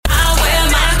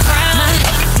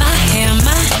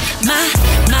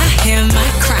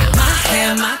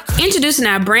introducing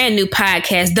our brand new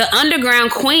podcast, The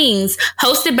Underground Queens,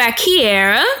 hosted by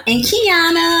Kiara and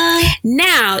Kiana.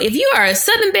 Now, if you are a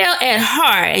Southern Belle at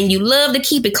heart and you love to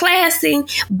keep it classy,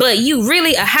 but you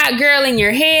really a hot girl in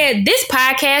your head, this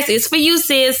podcast is for you,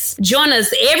 sis. Join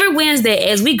us every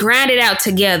Wednesday as we grind it out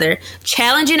together,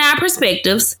 challenging our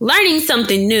perspectives, learning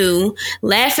something new,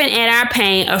 laughing at our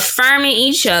pain, affirming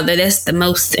each other. That's the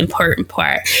most important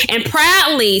part. And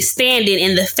proudly standing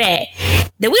in the fact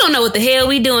that we don't know what the hell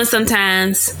we doing sometimes,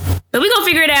 but we gonna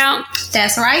figure it out.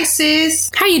 That's right, sis.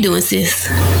 How you doing, sis?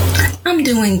 I'm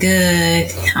doing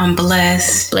good. I'm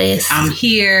blessed. I'm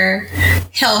here.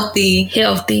 Healthy.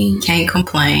 Can't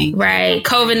complain. Right.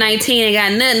 COVID-19 ain't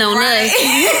got nothing on us.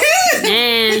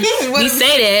 Man, we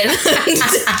say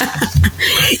that.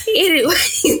 Anyway.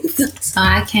 So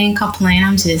I can't complain.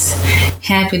 I'm just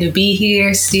happy to be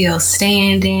here, still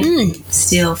standing,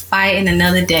 still fighting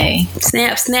another day.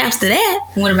 Snaps to that.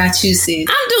 What about you, sis?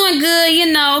 I'm doing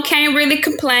good, can't really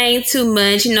complain too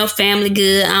much. Family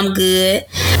good, I'm good.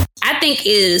 I think it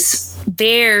is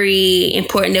very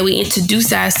important that we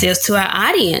introduce ourselves to our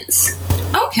audience.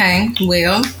 Okay,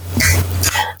 well.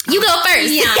 You go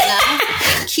first.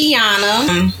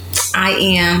 Kiana. I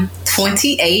am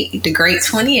 28, the great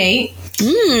 28.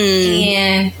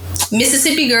 And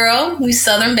Mississippi girl, we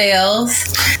Southern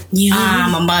Belles. Yeah.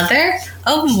 I'm a mother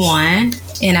of one,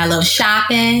 and I love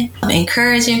shopping,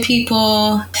 encouraging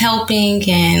people, helping.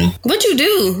 And what you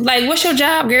do? Like, what's your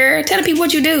job, girl? Tell the people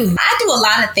what you do. I do a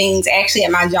lot of things actually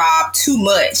at my job, too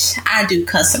much. I do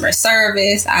customer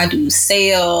service, I do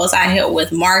sales, I help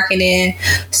with marketing,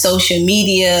 social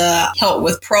media, help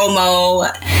with promo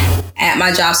at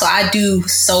my job. So I do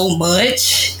so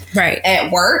much. Right.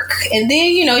 At work. And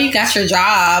then, you got your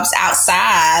jobs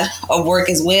outside of work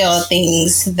as well,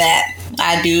 things that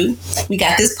I do. We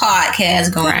got this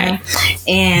podcast going. Right.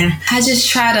 And I just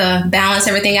try to balance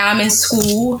everything out. I'm in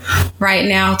school right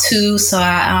now, too. So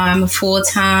I'm a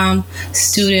full-time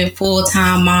student,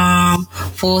 full-time mom,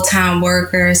 full-time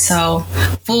worker. So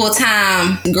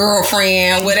full-time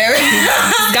girlfriend, whatever. Go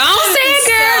on, say it,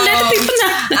 girl. Let the people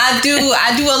know. I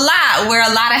do a lot, wear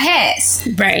a lot of hats.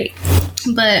 Right.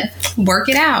 But work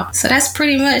it out. So that's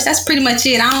pretty much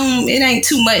it. It ain't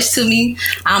too much to me.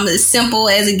 I'm as simple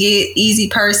as it get, easy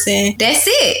person. That's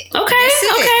it. Okay.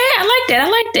 I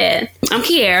like that. I'm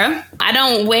Kiara. I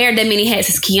don't wear that many hats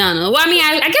as Kiana. Well, I mean,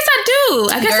 I guess I do.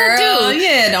 I do.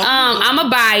 Yeah. I'm a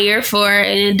buyer for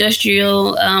an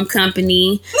industrial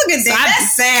company. Look at that.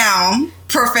 That sound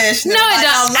professional. No, it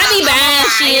don't. I be buying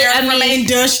shit.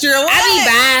 Industrial. I be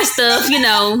buying stuff,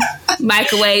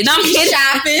 microwave. No, I'm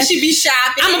kidding. She be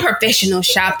shopping. I'm a professional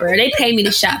shopper. They pay me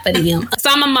to shop for them. So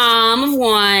I'm a mom of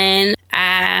one.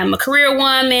 I'm a career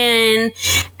woman.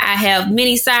 I have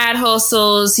many side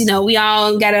hustles. We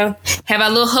all gotta have our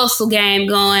little hustle game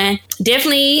going.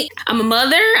 Definitely, I'm a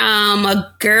mother. I'm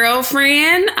a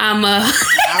girlfriend. I'm a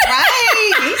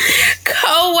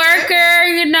co-worker,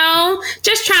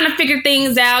 just trying to figure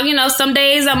things out. Some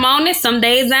days I'm on it, some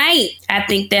days I ain't. I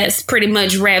think that's pretty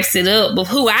much wraps it up with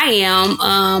who I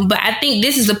am. But I think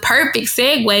this is a perfect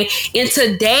segue in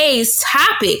today's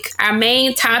topic. Our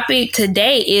main topic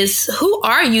today is, who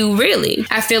are you really?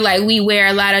 I feel like we wear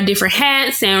a lot of different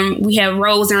hats and we have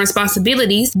roles and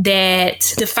responsibilities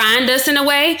that define us in a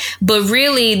way, but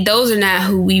really those are not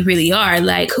who we really are.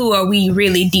 Like, who are we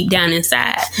really deep down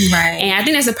inside? Right. And I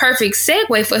think that's a perfect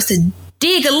segue for us to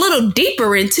dig a little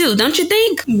deeper into, don't you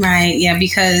think? Right. Yeah,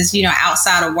 because,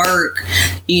 outside of work,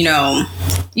 you're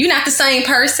not the same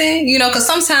person, because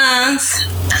sometimes,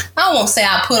 I won't say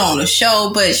I put on a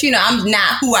show, but, I'm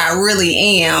not who I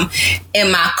really am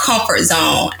in my comfort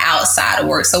zone outside of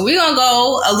work. So we're going to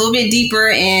go a little bit deeper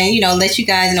and, let you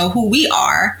guys know who we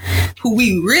are, who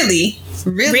we really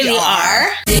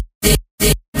are.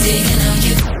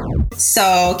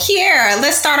 So, Kiara,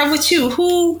 let's start off with you.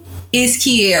 Who is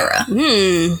Kiara?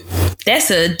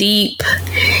 That's a deep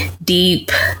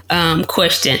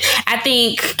question. I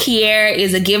think Kiara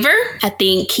is a giver. I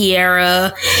think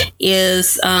Kiara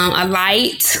is a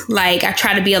light. Like, I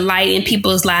try to be a light in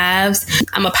people's lives.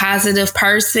 I'm a positive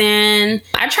person.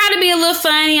 I try to be a little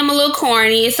funny. I'm a little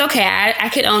corny. It's okay. I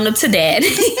could own up to that.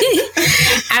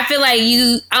 I feel like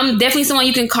I'm definitely someone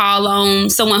you can call on,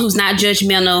 someone who's not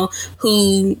judgmental,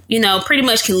 who, pretty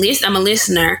much can listen. I'm a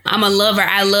listener. I'm a lover.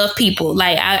 I love people.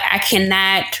 Like, I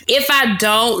cannot, if I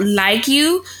don't like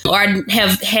you or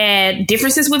have had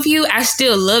differences with you, I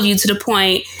still love you to the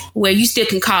point where you still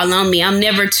can call on me. I'm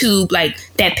never too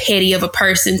that petty of a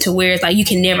person to where it's like you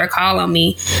can never call on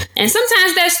me. And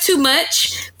sometimes that's too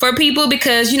much for people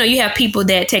because, you have people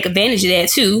that take advantage of that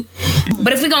too.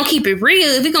 But if we're going to keep it real,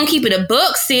 if we're going to keep it a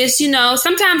buck, sis, you know,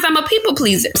 sometimes I'm a people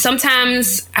pleaser.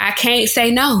 Sometimes I can't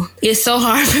say no. It's so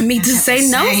hard for me to say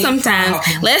no sometimes.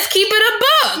 Let's keep it a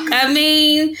buck. I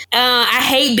mean, I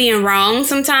hate being wrong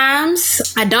sometimes.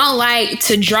 I don't like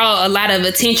to draw a lot of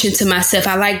attention to myself.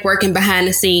 I like working behind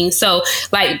the scenes. So,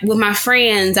 like with my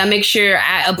friends, I make sure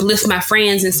I uplift my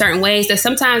friends in certain ways that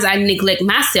sometimes I neglect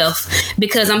myself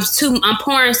because I'm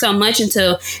pouring so much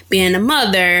into being a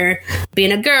mother,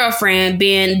 being a girlfriend,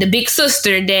 being the big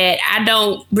sister that I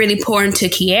don't really pour into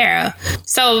Kiara.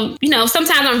 So, you know,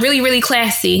 sometimes I'm really, really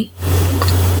classy.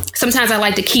 Sometimes I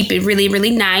like to keep it really,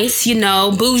 really nice, you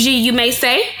know, bougie, you may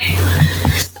say.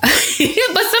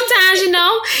 But sometimes, you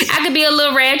know, I could be a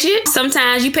little ratchet.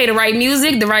 Sometimes you play the right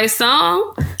music, the right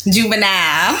song.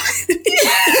 Juvenile.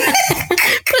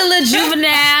 Put a little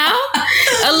juvenile,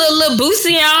 a little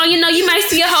Boosie on. You know, you might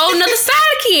see a whole nother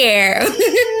side of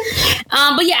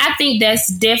Kiara. But yeah, I think that's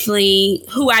definitely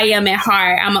who I am at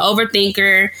heart. I'm an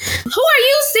overthinker. Who are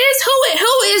you, sis?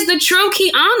 Who is the true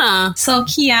Kiana? So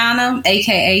Kiana,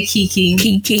 aka Kiki.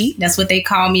 Kiki. That's what they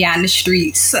call me out in the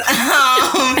streets. In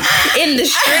the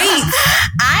streets.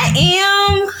 I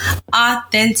am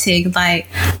authentic. Like,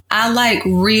 I like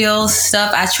real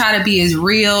stuff. I try to be as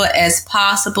real as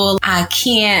possible. I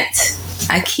can't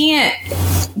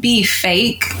be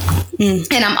fake. And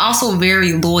I'm also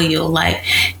very loyal. Like,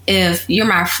 if you're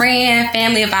my friend,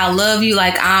 family, if I love you,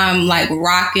 like, I'm like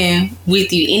rocking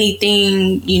with you.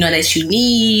 Anything, you know, that you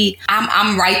need,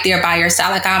 I'm right there by your side.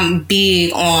 Like, I'm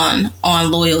big on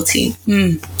loyalty.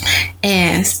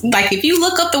 And like, if you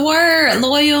look up the word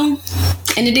loyal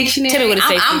in the dictionary, tell me what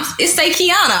it say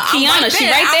Kiana. Kiana, she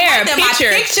right there. My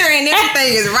picture and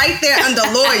everything is right there under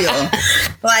loyal.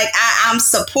 Like, I'm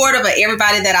supportive of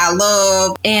everybody that I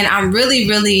love, and I'm really,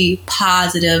 really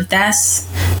positive. That's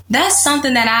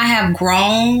something that I have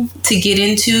grown to get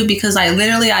into because, like,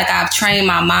 literally, like, I've trained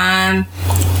my mind.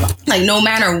 Like, no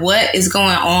matter what is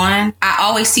going on, I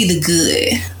always see the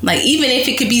good. Like, even if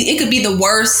it could be the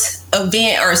worst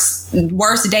event or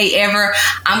worst day ever,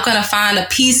 I'm gonna find a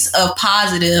piece of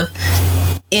positive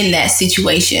in that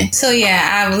situation. So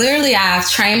yeah,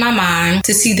 I've trained my mind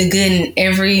to see the good in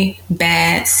every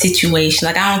bad situation.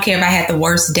 Like, I don't care if I had the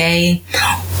worst day,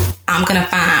 I'm gonna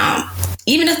find,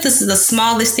 even if this is the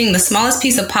smallest thing, the smallest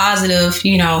piece of positive,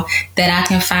 you know, that I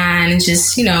can find, and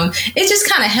just, you know, it just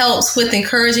kind of helps with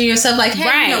encouraging yourself. Like, hey,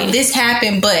 right, you know, this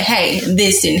happened, but hey,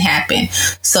 this didn't happen.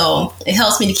 So it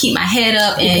helps me to keep my head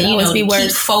up and, you know,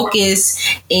 keep focused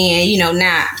and, you know,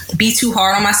 not be too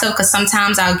hard on myself. Cause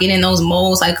sometimes I'll get in those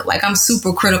molds. Like I'm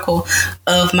super critical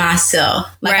of myself.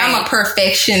 Like, right, I'm a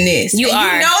perfectionist. You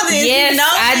are. You know this. Yes, you know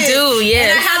I this. do. Yes.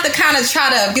 And I have to kind of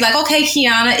try to be like, okay,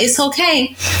 Kiana, it's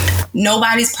okay.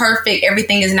 Nobody's perfect.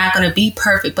 Everything is not going to be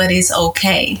perfect, but it's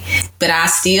okay. But I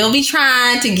still be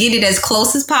trying to get it as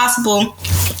close as possible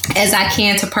as I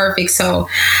can to perfect. So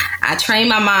I train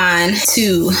my mind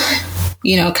to,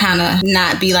 you know, kind of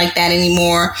not be like that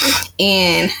anymore.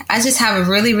 And I just have a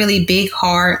really, really big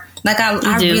heart. Like,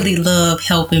 I really love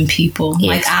helping people. Yes.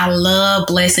 Like, I love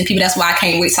blessing people. That's why I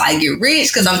can't wait till I get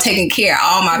rich, because I'm taking care of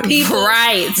all my people.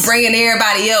 Right. Bringing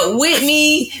everybody up with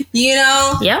me, you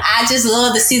know? Yep. I just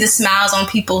love to see the smiles on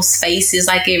people's faces.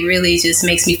 Like, it really just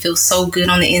makes me feel so good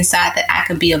on the inside that I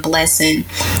could be a blessing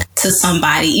to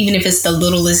somebody, even if it's the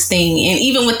littlest thing. And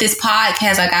even with this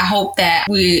podcast, like, I hope that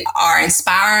we are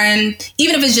inspiring,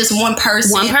 even if it's just one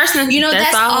person. One person. You know,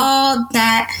 that's all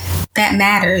that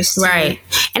matters. Right.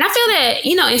 And I feel that,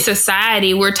 you know, in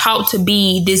society, we're taught to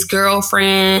be this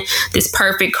girlfriend, this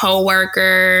perfect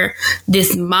coworker,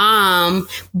 this mom.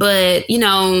 But, you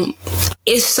know,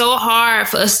 it's so hard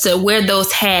for us to wear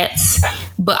those hats,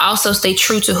 but also stay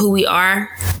true to who we are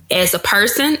as a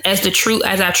person, as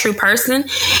our true person.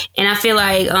 And I feel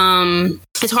like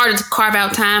it's harder to carve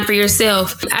out time for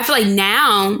yourself. I feel like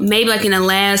now, maybe like in the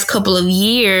last couple of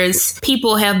years,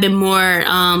 people have been more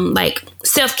like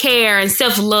self-care and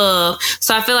self-love.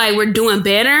 So I feel like we're doing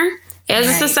better as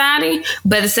a society,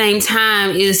 but at the same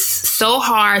time, it's so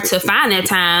hard to find that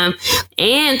time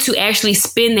and to actually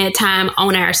spend that time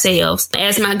on ourselves.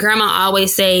 As my grandma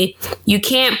always say, you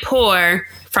can't pour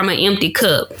from an empty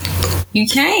cup. You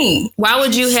can't. Why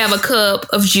would you have a cup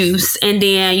of juice and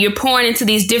then you're pouring into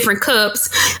these different cups,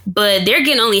 but they're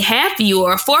getting only half of you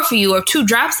or a fourth of you or 2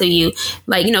 drops of you?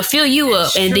 Like, you know, fill you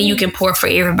up and then you can pour for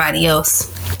everybody else.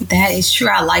 That is true.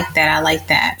 I like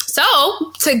that.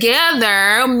 So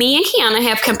together, me and Kiana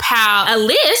have compiled a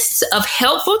list of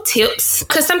helpful tips,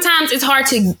 because sometimes it's hard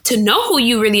to know who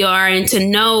you really are and to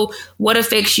know what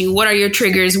affects you, what are your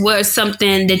triggers, what is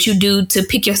something that you do to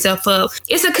pick yourself up.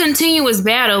 It's a continuous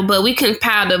battle, but we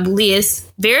compiled a list,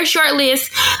 very short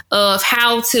list, of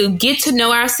how to get to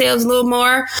know ourselves a little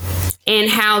more and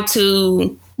how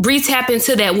to re-tap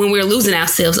into that when we're losing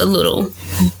ourselves a little.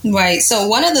 Right. So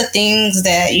one of the things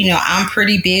that, I'm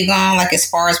pretty big on, like as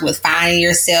far as with finding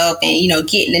yourself and,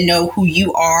 getting to know who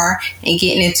you are and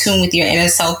getting in tune with your inner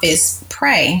self is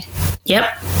pray.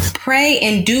 Yep. Pray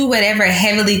and do whatever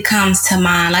heavily comes to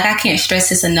mind. Like, I can't stress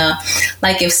this enough.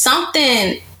 Like,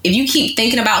 if you keep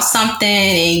thinking about something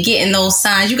and getting those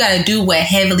signs, you got to do what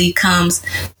heavily comes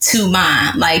to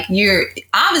mind. Like, you're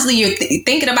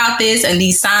thinking about this and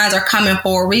these signs are coming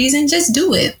for a reason. Just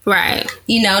do it. Right.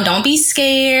 Don't be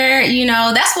scared.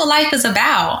 That's what life is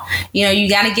about. You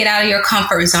got to get out of your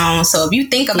comfort zone. So if you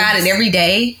think about it every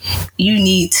day, you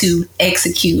need to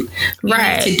execute. You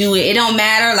need to do it. It don't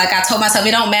matter. Like I told myself,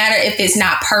 it don't matter if it's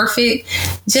not perfect.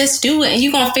 Just do it. And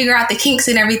you're going to figure out the kinks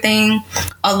and everything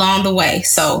along the way.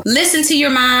 So listen to your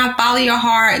mind, follow your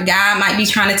heart. God might be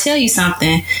trying to tell you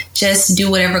something. Just do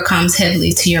whatever comes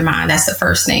heavily to your mind. That's the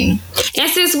first thing. And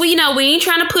since we ain't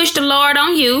trying to push the Lord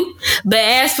on you, but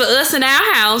as for us in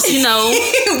our house,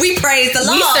 we praise the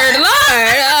Lord. We serve the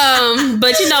Lord.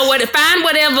 But find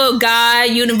whatever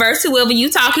God, universe, whoever you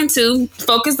talking to,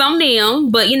 focus on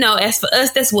them. But as for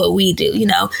us, that's what we do.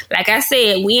 Like I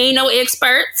said, we ain't no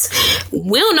experts.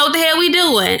 We don't know what the hell we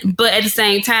doing. But at the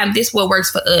same time, this is what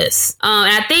works for us.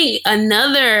 And I think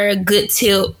another good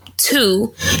tip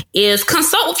too is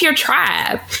consult with your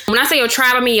tribe. When I say your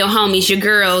tribe, I mean your homies, your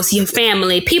girls, your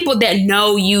family, people that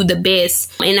know you the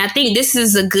best. And I think this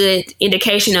is a good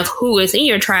indication of who is in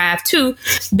your tribe too,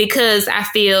 because I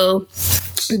feel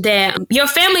that your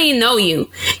family know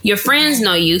you, your friends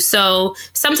know you. So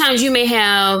sometimes you may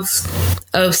have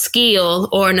a skill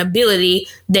or an ability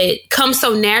that comes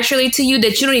so naturally to you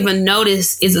that you don't even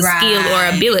notice is a skill or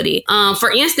ability.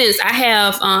 For instance,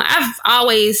 I've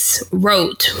always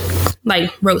wrote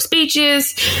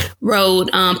speeches, wrote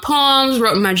poems,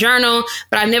 wrote in my journal,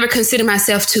 but I never considered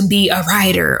myself to be a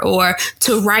writer or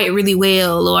to write really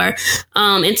well, or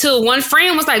until one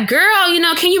friend was like, girl,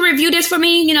 can you review this for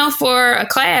me, for a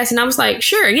class? And I was like,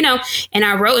 sure, and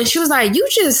I wrote, and she was like, you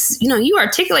just, you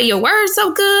articulate your words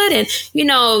so good, and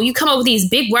you come up with these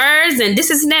big words and this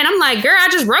is that. I'm like, girl, I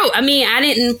just wrote. I mean, I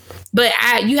didn't, but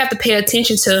you have to pay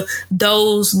attention to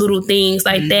those little things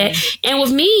like that. And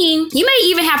with me, you may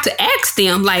even have to ask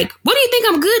them, like, what do you think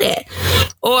I'm good at?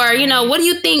 Or, what do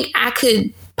you think I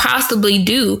could possibly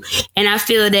do? And I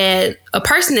feel that a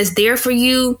person that's there for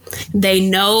you, they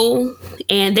know,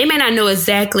 and they may not know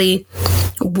exactly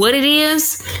what it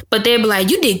is, but they'll be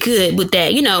like, you did good with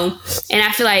that, and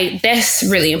I feel like that's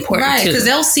really important, right? Because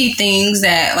they'll see things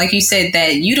that, like you said,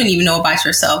 that you don't even know about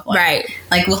yourself, right?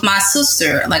 Like with my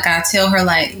sister, like I tell her,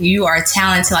 like, you are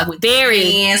talented, like with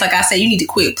very hands. Like I said, you need to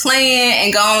quit playing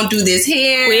and go and do this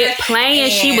hair. Quit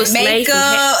playing. She was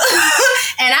makeup.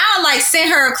 And I'll like send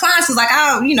her clients, was like,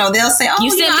 they'll say, oh,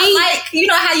 I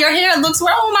like, how your hair looks.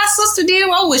 Well, my sister did.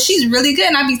 Well, she's really good.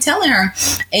 And I be telling her,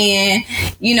 and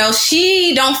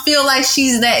she don't feel like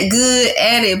she's that good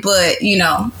at it, but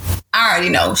I already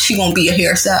know she gonna be a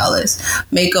hairstylist,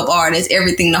 makeup artist,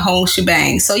 everything, the whole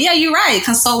shebang. So yeah, you're right.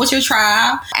 Consult with your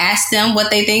tribe. Ask them what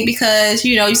they think, because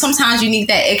sometimes you need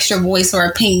that extra voice or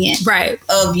opinion, right,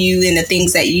 of you and the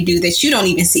things that you do that you don't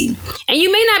even see. And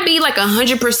you may not be like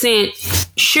 100%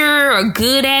 sure or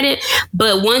good at it,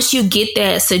 but once you get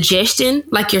that suggestion,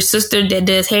 like your sister that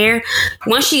does hair,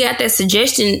 once she got that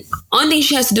suggestion, only thing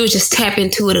she has to do is just tap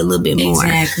into it a little bit more.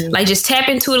 Exactly. Like just tap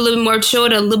into it a little bit more, show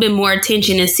it a little bit more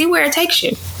attention, and see where it takes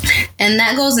you. And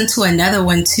that goes into another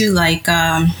one too. Like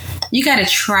you got to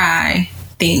try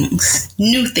things,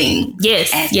 new things.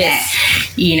 Yes. That.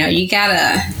 You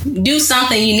gotta do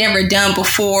something you never done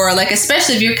before. Like,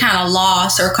 especially if you're kind of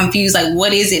lost or confused, like,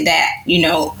 what is it that,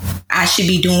 I should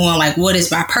be doing? Like, what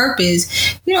is my purpose?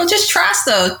 Just try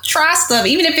stuff.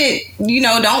 Even if it,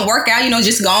 don't work out,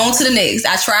 just go on to the next.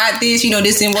 I tried this,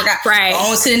 this didn't work out. Right. Go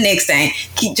on to the next thing.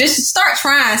 Just start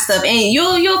trying stuff, and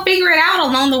you'll figure it out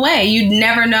along the way. You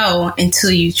never know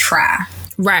until you try.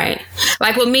 Right.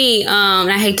 Like with me,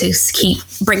 I hate to keep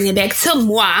bringing it back to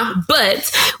moi,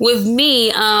 but with me,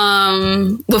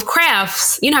 with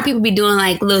crafts, how people be doing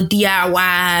like little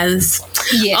DIYs.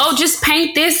 Yes. Oh, just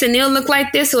paint this and it'll look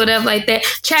like this or whatever like that.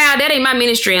 Child, that ain't my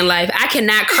ministry in life. I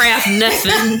cannot craft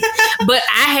nothing. But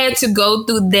I had to go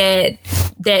through that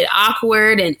that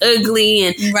awkward and ugly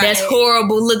and that's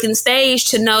horrible looking stage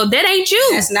to know that ain't you.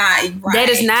 That's not right. That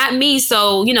is not me.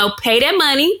 So, pay that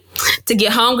money to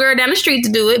get homegirl down the street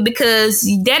to do it because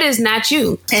that is not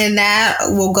you. And that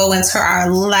will go into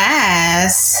our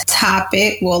last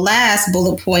topic. Well, last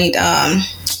bullet point.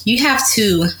 You have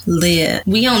to live.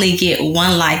 We only get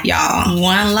one life, y'all.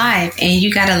 One life. And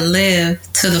you got to live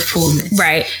to the fullness.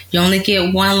 Right. You only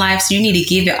get one life, so you need to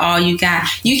give it all you got.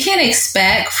 You can't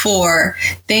expect for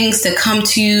things to come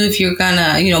to you if you're going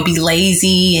to, be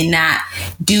lazy and not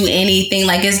do anything.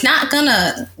 Like, it's not going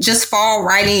to just fall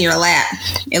right in your lap.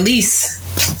 At least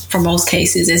for most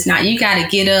cases, it's not. You got to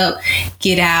get up,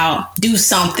 get out, do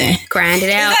something. Grind it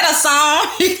out. Is that a song?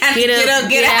 You got to get up,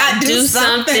 get out, do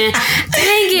something.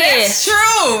 Dang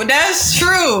it. That's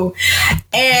true.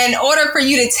 And in order for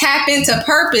you to tap into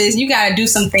purpose, you got to do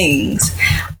some things.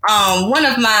 One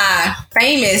of my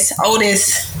famous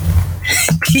Otis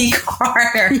P.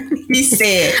 Carter, he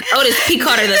said, Otis P.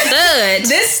 Carter the third.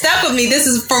 This stuck with me. This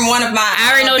is from one of my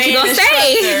I already know what you're going to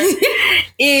say.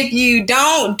 If you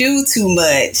don't do too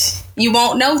much, you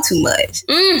won't know too much.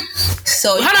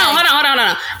 So hold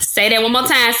on. Say that one more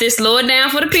time, sis. Slow it down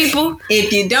for the people.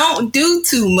 If you don't do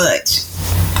too much,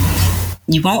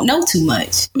 you won't know too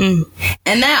much. And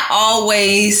that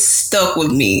always stuck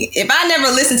with me. If I never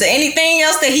listened to anything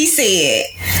else that he said,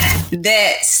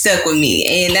 that stuck with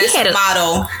me. And that's the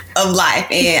motto of life.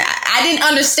 And I didn't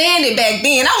understand it back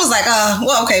then. I was like,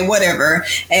 well, okay, whatever.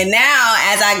 And now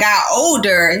as I got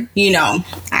older,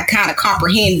 I kind of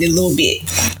comprehended a little bit.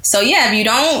 So yeah, if you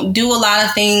don't do a lot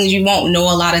of things, you won't know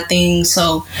a lot of things.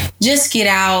 So just get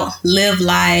out, live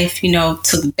life, to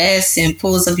the best and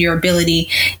fullest of your ability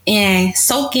and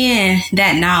soak in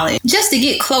that knowledge just to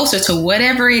get closer to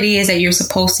whatever it is that you're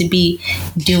supposed to be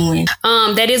doing.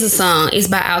 That is a song. It's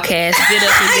by Outkast. Get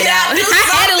up and get out. I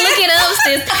had to look it up,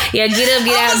 sis. Yeah, get up,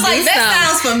 get out. I was like, that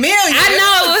sounds familiar. I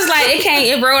know. It was like,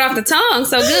 it rolled off the tongue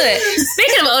so good.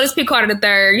 Speaking of Otis P. Carter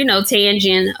III,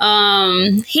 tangent,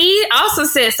 he also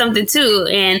said something too,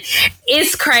 and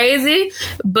it's crazy,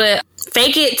 but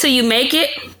fake it till you make it.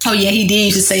 Oh yeah, he did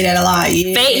used to say that a lot.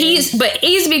 Yeah. He used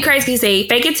to be crazy. He say,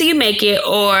 fake it till you make it,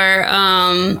 or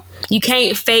you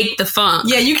can't fake the funk.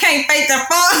 Yeah, you can't fake the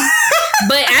funk.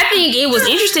 But I think it was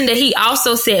interesting that he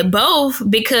also said both,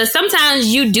 because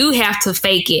sometimes you do have to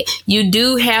fake it. You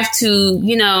do have to,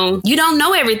 you don't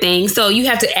know everything. So you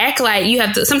have to act like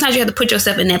sometimes you have to put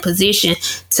yourself in that position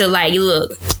to like,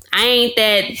 look, I ain't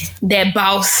that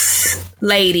boss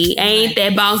lady. I ain't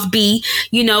that boss B,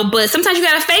 but sometimes you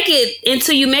got to fake it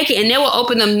until you make it. And that will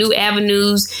open up new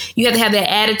avenues. You have to have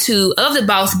that attitude of the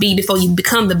boss B before you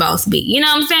become the boss B. You know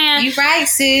what I'm saying? You're right,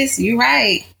 sis. You're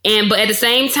right. But at the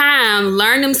same time,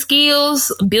 learn them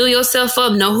skills, build yourself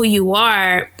up, know who you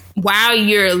are while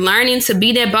you're learning to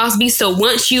be that boss B. So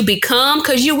once you become,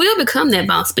 because you will become that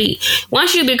boss B.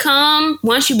 Once you become,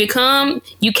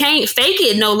 you can't fake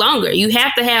it no longer. You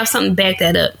have to have something to back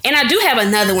that up. And I do have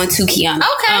another one too, Kiana.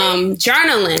 Okay.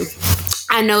 Journaling.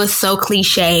 I know it's so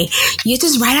cliche. You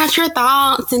just write out your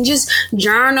thoughts and just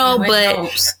journal,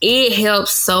 but it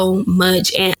helps so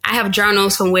much. And I have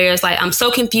journals from where it's like, I'm so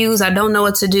confused. I don't know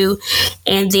what to do.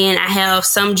 And then I have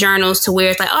some journals to where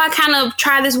it's like, I kind of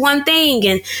tried this one thing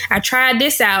and I tried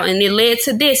this out and it led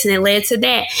to this and it led to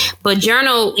that. But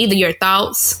journal either your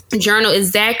thoughts, journal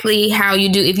exactly how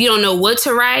you do. If you don't know what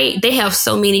to write, they have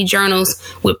so many journals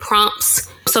with prompts.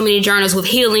 So many journals with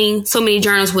healing, so many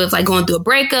journals with like going through a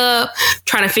breakup,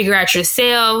 trying to figure out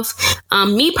yourself.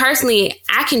 Me personally,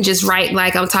 I can just write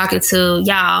like I'm talking to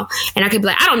y'all, and I could be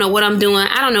like, I don't know what I'm doing.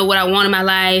 I don't know what I want in my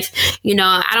life.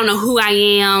 I don't know who I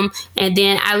am. And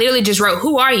then I literally just wrote,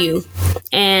 who are you?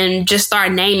 And just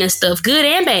start naming stuff, good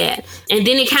and bad. And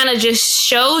then it kind of just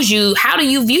shows you, how do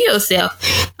you view yourself?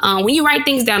 When you write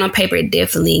things down on paper, it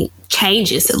definitely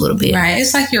changes a little bit. Right.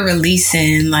 It's like you're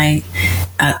releasing like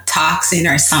a toxin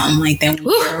or something like that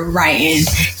when you're writing.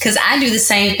 Because I do the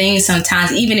same thing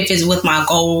sometimes, even if it's with my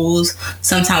goals.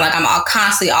 Sometimes like I'm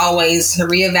constantly always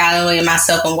reevaluating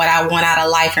myself and what I want out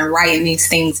of life and writing these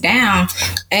things down.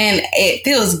 And it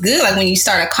feels good. Like when you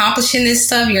start accomplishing this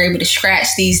stuff, you're able to scratch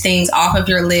these things off of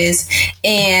your list.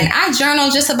 And I journal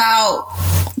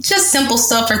just simple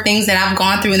stuff for things that I've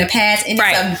gone through in the past. And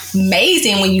it's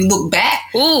amazing when you look back.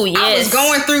 Ooh, yes. I was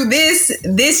going through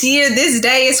this year, this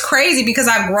day. It's crazy because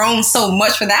I've grown so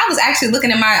much for that. I was actually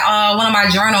looking at my one of my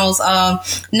journals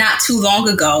not too long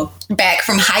ago, back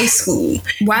from high school.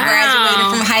 Wow. Graduated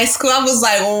from high school. I was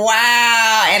like,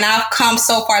 wow. And I've come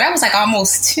so far. That was like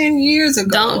almost 10 years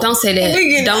ago. Don't say that.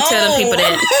 Don't tell them people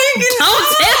that. Don't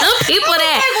tell them people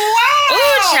that. Like, wow.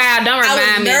 Oh, Child, don't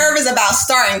remind me. I was nervous about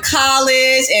starting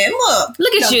college, and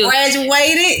look at you.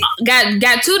 Graduated.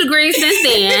 Got 2 degrees since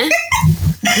then.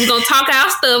 We're going to talk our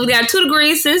stuff. We got 2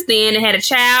 degrees since then and had a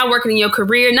child working in your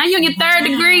career. Now you're on your 3rd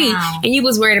degree and you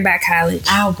was worried about college.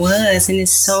 I was, and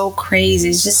it's so crazy.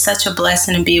 It's just such a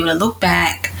blessing to be able to look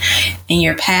back in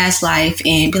your past life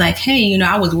and be like, hey,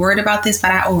 I was worried about this, but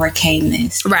I overcame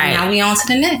this. Right. And now we on to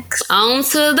the next.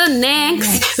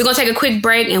 We're going to take a quick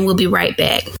break and we'll be right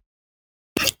back.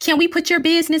 Can we put your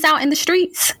business out in the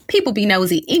streets? People be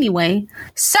nosy anyway.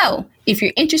 So if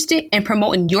you're interested in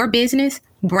promoting your business,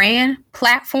 brand,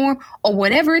 platform, or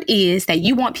whatever it is that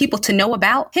you want people to know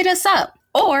about, hit us up.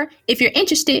 Or if you're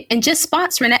interested in just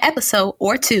sponsoring an episode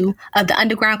or 2 of the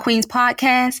Underground Queens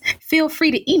podcast, feel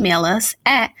free to email us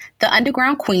at the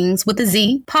Underground Queens with a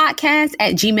Z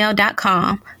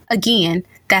podcast@gmail.com. Again,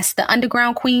 that's the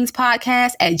Underground Queens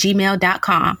podcast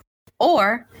 @gmail.com.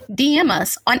 Or DM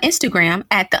us on Instagram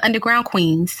at the Underground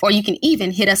Queens, or you can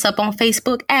even hit us up on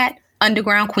Facebook at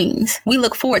Underground Queens. We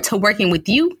look forward to working with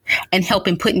you and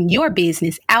helping putting your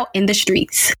business out in the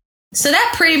streets. So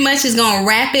that pretty much is going to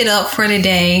wrap it up for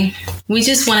today. We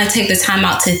just want to take the time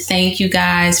out to thank you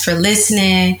guys for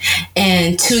listening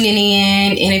and tuning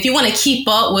in. And if you want to keep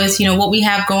up with, what we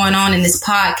have going on in this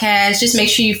podcast, just make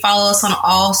sure you follow us on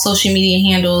all social media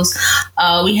handles.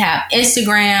 We have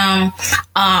Instagram,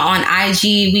 on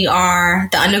IG. We are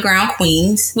the Underground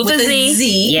Queens with a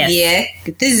Z. Yes. Yeah,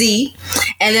 with the Z.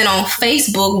 And then on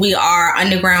Facebook, we are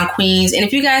Underground Queens. And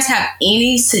if you guys have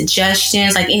any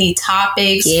suggestions, like any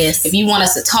topics, yes. If you want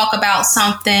us to talk about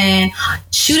something,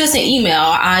 shoot us an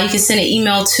email. You can send an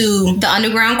email to the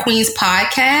Underground Queens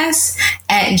podcast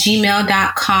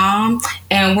 @gmail.com.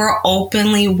 And we're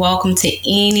openly welcome to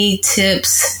any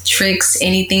tips, tricks,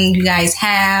 anything you guys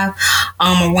have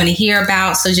or want to hear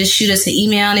about. So just shoot us an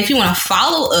email. And if you want to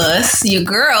follow us, your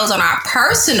girls, on our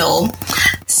personal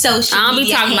social I don't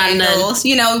media be talking handles,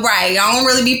 about nothing. Right. I don't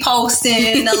really be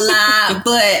posting a lot,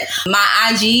 but my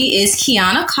IG is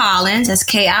Kiana Collins. That's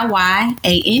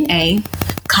KIYANA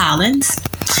Collins.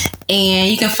 And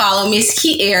you can follow Miss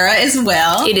Kiera as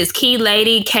well. It is Key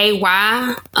Lady KY_LADY.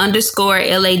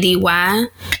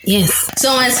 Yes.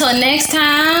 So until next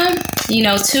time,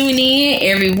 tune in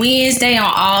every Wednesday on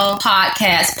all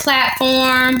podcast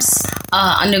platforms.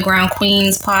 Underground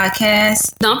Queens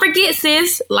podcast. Don't forget,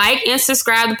 sis, like and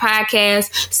subscribe to the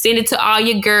podcast. Send it to all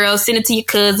your girls. Send it to your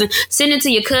cousin. Send it to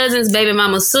your cousin's baby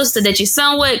mama's sister that you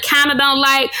somewhat kind of don't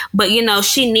like, but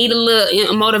she need a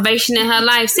little motivation in her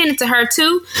life. Send it to her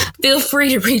too. Feel free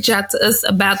to reach out to us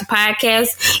about the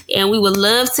podcast, and we would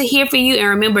love to hear from you. And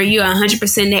remember, you are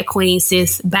 100% that queen,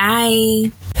 sis.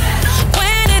 Bye.